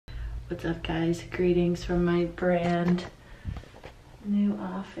What's up, guys? Greetings from my brand new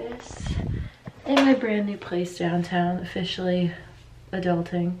office in my brand new place downtown, officially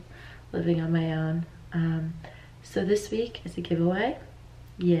adulting, living on my own. So this week is a giveaway,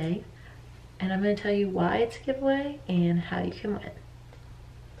 yay, and I'm going to tell you why it's a giveaway and how you can win.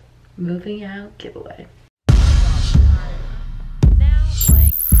 Moving out giveaway.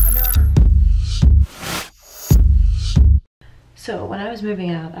 So when I was moving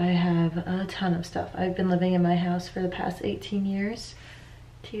out, I have a ton of stuff. I've been living in my house for the past 18 years,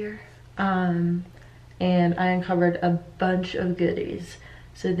 and I uncovered a bunch of goodies.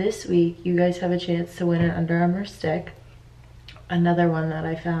 So this week, you guys have a chance to win an Under Armour stick, another one that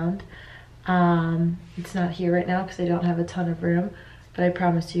I found. It's not here right now because I don't have a ton of room, but I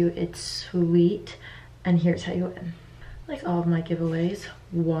promise you it's sweet, and here's how you win. Like all of my giveaways,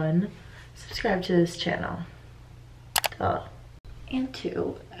 1, subscribe to this channel. Duh. And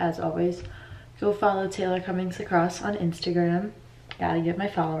 2, as always, go follow Taylor Cummings Lacrosse on Instagram. Gotta get my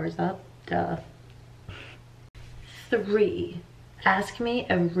followers up, duh. 3, ask me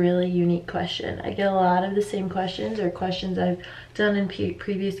a really unique question. I get a lot of the same questions or questions I've done in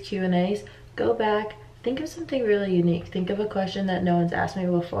previous Q&As. Go back, think of something really unique. Think of a question that no one's asked me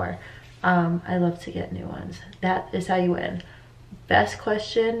before. I love to get new ones. That is how you win. Best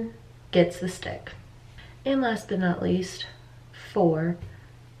question gets the stick. And last but not least, 4,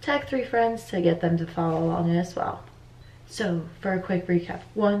 tag 3 friends to get them to follow along as well. So for a quick recap,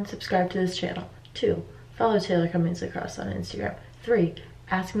 1, subscribe to this channel. 2, follow Taylor Cummings Lacrosse on Instagram. 3,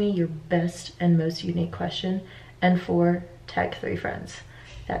 ask me your best and most unique question. And 4, tag 3 friends.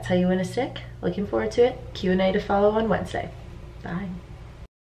 That's how you win a stick. Looking forward to it. Q&A to follow on Wednesday. Bye.